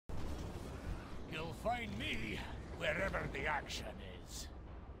find me wherever the action is.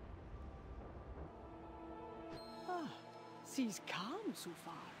 Ah, see's calm so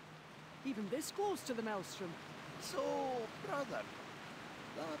far. Even this close to the Maelstrom. So, brother,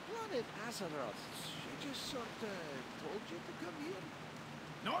 the planet Azeroth, she just sorta told you to come here?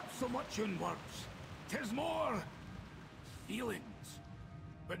 Not so much in words. 'Tis more feelings.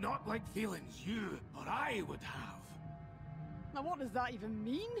 But not like feelings you or I would have. Now what does that even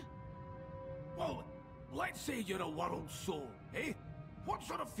mean? Well, let's say you're a world soul, eh? What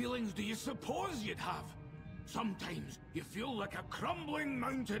sort of feelings do you suppose you'd have? Sometimes you feel like a crumbling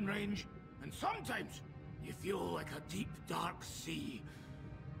mountain range, and sometimes you feel like a deep, dark sea.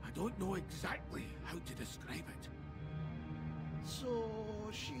 I don't know exactly how to describe it. So,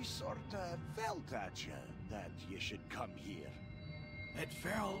 she sorta felt at you that you should come here? It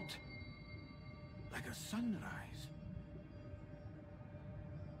felt like a sunrise.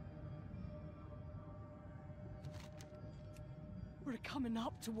 We're coming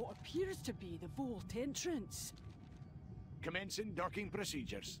up to what appears to be the vault entrance. Commencing docking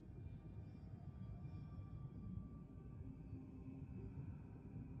procedures.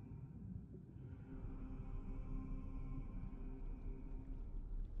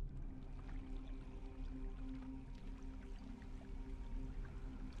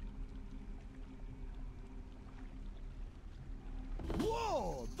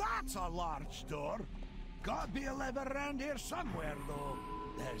 Whoa, that's a large door. Gotta be a lever around here somewhere, though.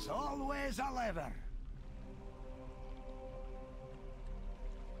 There's always a lever.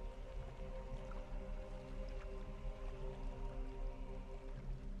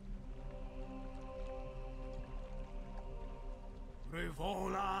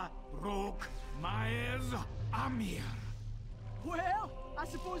 Revola, Rook, Maez, Amir. Well, I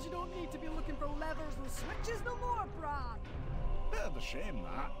suppose you don't need to be looking for levers and switches no more, Bran. Bit of a shame,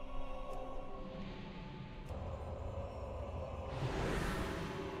 that.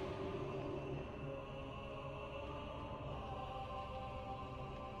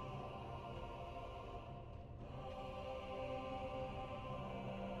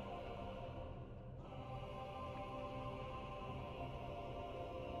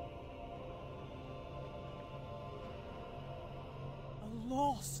 A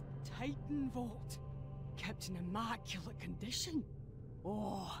lost Titan vault. Kept in immaculate condition.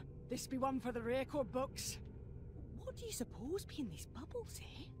 Oh, this be one for the record books. What do you suppose be in these bubbles,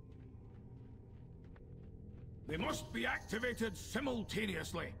 eh? They must be activated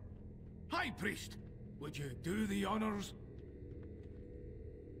simultaneously. High Priest, would you do the honors?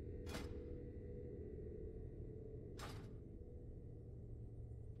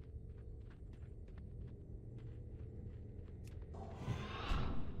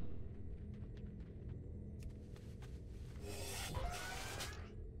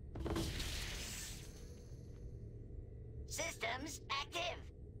 Systems active.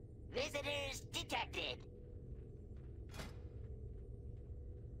 Visitors detected.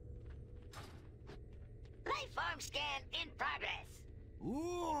 Lifeform scan in progress.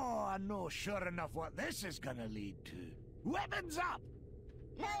 Ooh, I'm not sure enough what this is gonna lead to. Weapons up!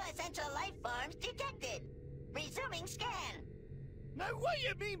 No essential life forms detected. Resuming scan. Now, what do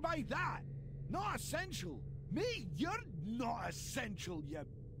you mean by that? Not essential. Me? You're not essential, you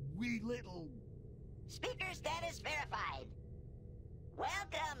wee little... Speaker status verified.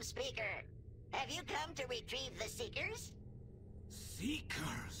 Welcome, Speaker. Have you come to retrieve the Seekers?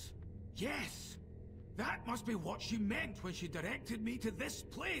 Seekers? Yes! That must be what she meant when she directed me to this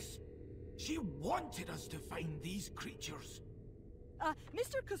place. She wanted us to find these creatures.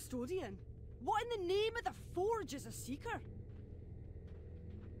 Mr. Custodian, what in the name of the Forge is a Seeker?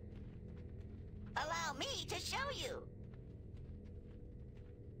 Allow me to show you.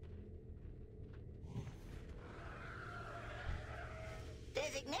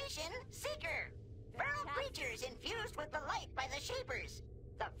 Designation, Seeker. Feral creatures infused with the light by the Shapers.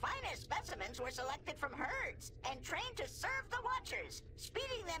 The finest specimens were selected from herds and trained to serve the Watchers,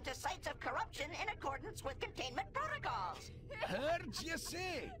 speeding them to sites of corruption in accordance with containment protocols. Herds, you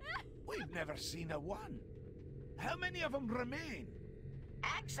say? We've never seen a one. How many of them remain?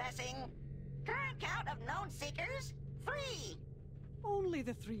 Accessing. Current count of known Seekers, 3. Only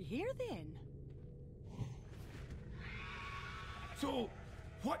the 3 here, then. So,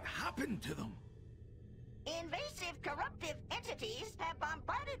 what happened to them? Invasive corruptive entities have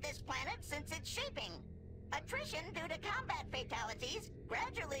bombarded this planet since its shaping. Attrition due to combat fatalities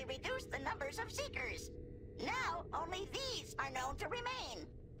gradually reduced the numbers of Seekers. Now, only these are known to remain.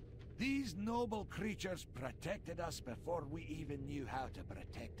 These noble creatures protected us before we even knew how to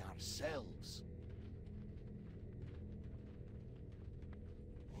protect ourselves.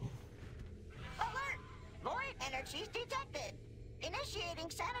 Alert! that she's detected. Initiating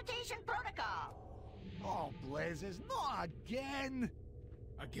sanitation protocol. Oh, blazes, not again!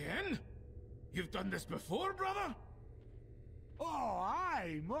 Again? You've done this before, brother? Oh,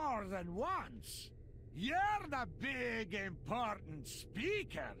 aye, more than once. You're the big, important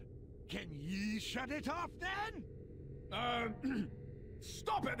speaker. Can ye shut it off then?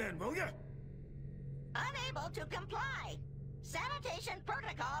 Stop it then, will you? Unable to comply. Sanitation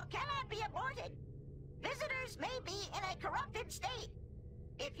protocol cannot be aborted. Visitors may be in a corrupted state.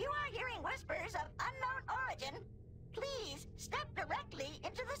 If you are hearing whispers of unknown origin, please step directly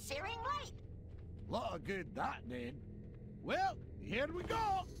into the searing light. Lot of good that did. Well, here we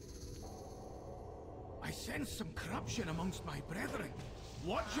go. I sense some corruption amongst my brethren.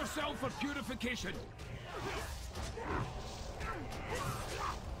 Watch yourself for purification.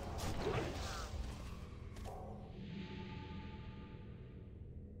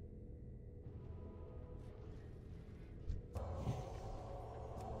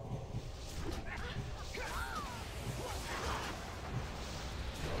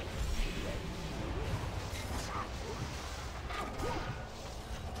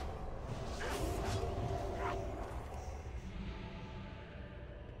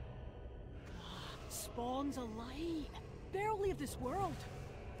 Spawns alive. Barely of this world.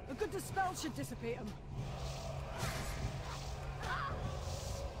 A good dispel should dissipate them.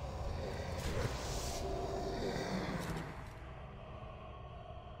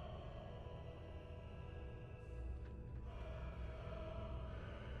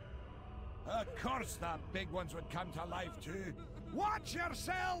 Of course the big ones would come to life too. Watch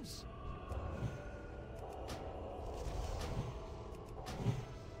yourselves!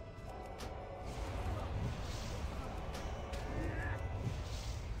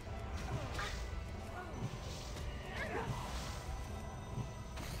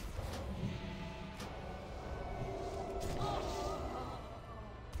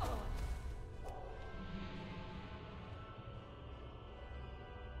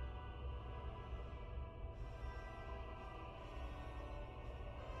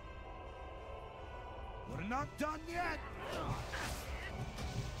 We're not done yet!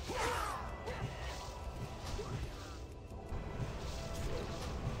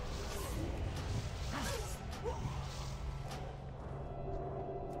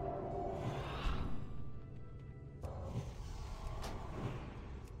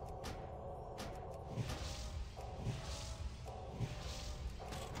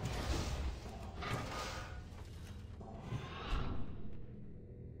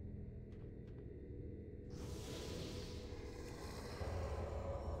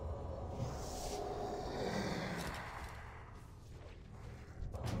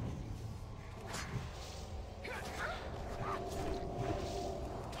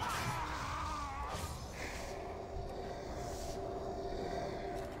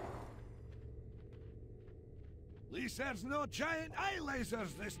 At least there's no giant eye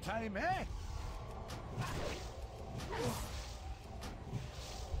lasers this time, eh?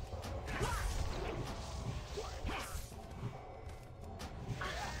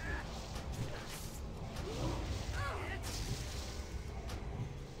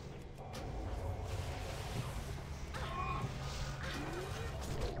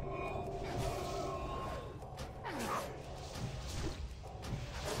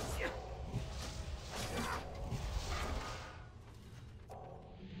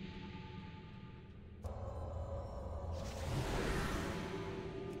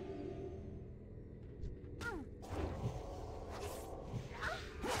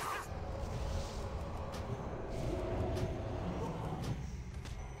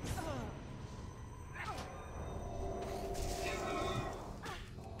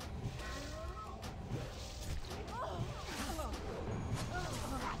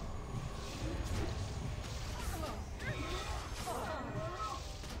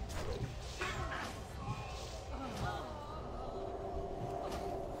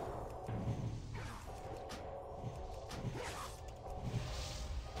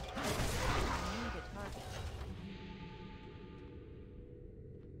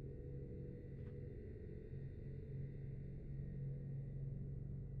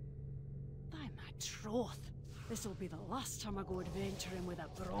 Troth. This'll be the last time I go adventuring with a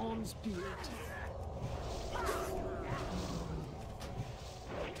bronze beard.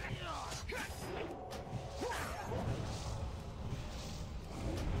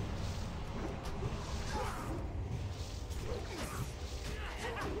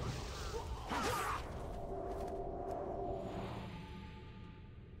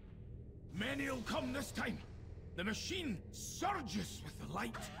 Many'll come this time. The machine surges with the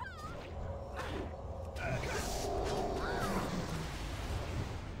light.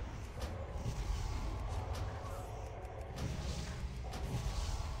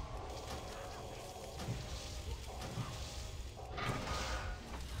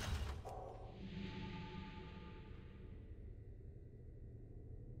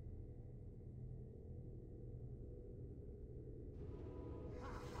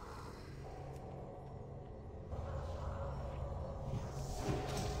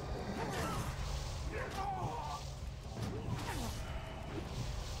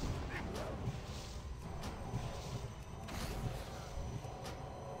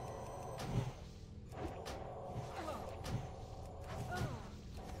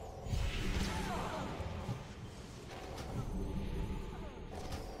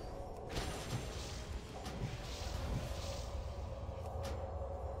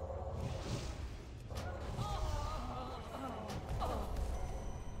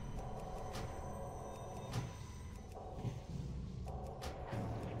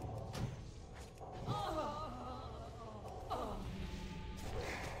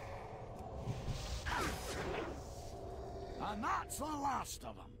 And that's the last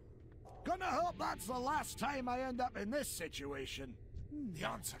of them. Gonna hope that's the last time I end up in this situation. The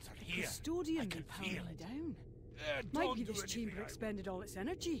answers are here. Custodian I be can feel powering it. down. Don't Might be do this anything chamber I- expended all its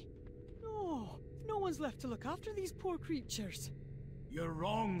energy. No, no one's left to look after these poor creatures. You're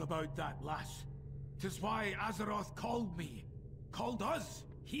wrong about that, lass. 'Tis why Azeroth called me. Called us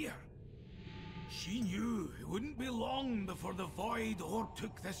here. She knew it wouldn't be long before the Void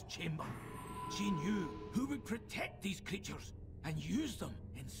overtook this chamber. She knew who would protect these creatures and use them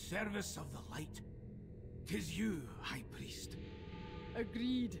in service of the light. 'Tis you, High Priest.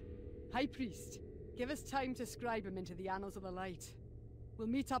 Agreed. High Priest, give us time to scribe him into the Annals of the Light. We'll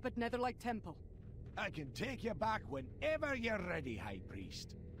meet up at Netherlight Temple. I can take you back whenever you're ready, High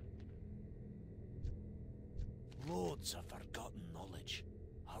Priest. Loads of forgotten knowledge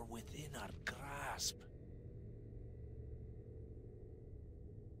are within our grasp.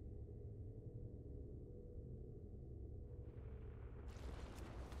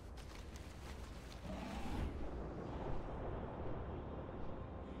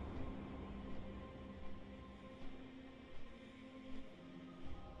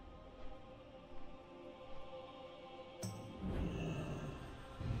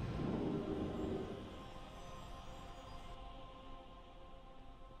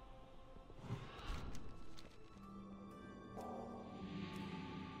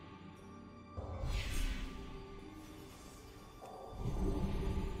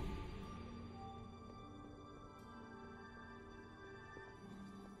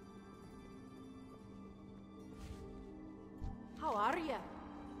 How are you?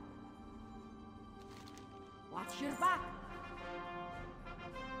 Watch your back.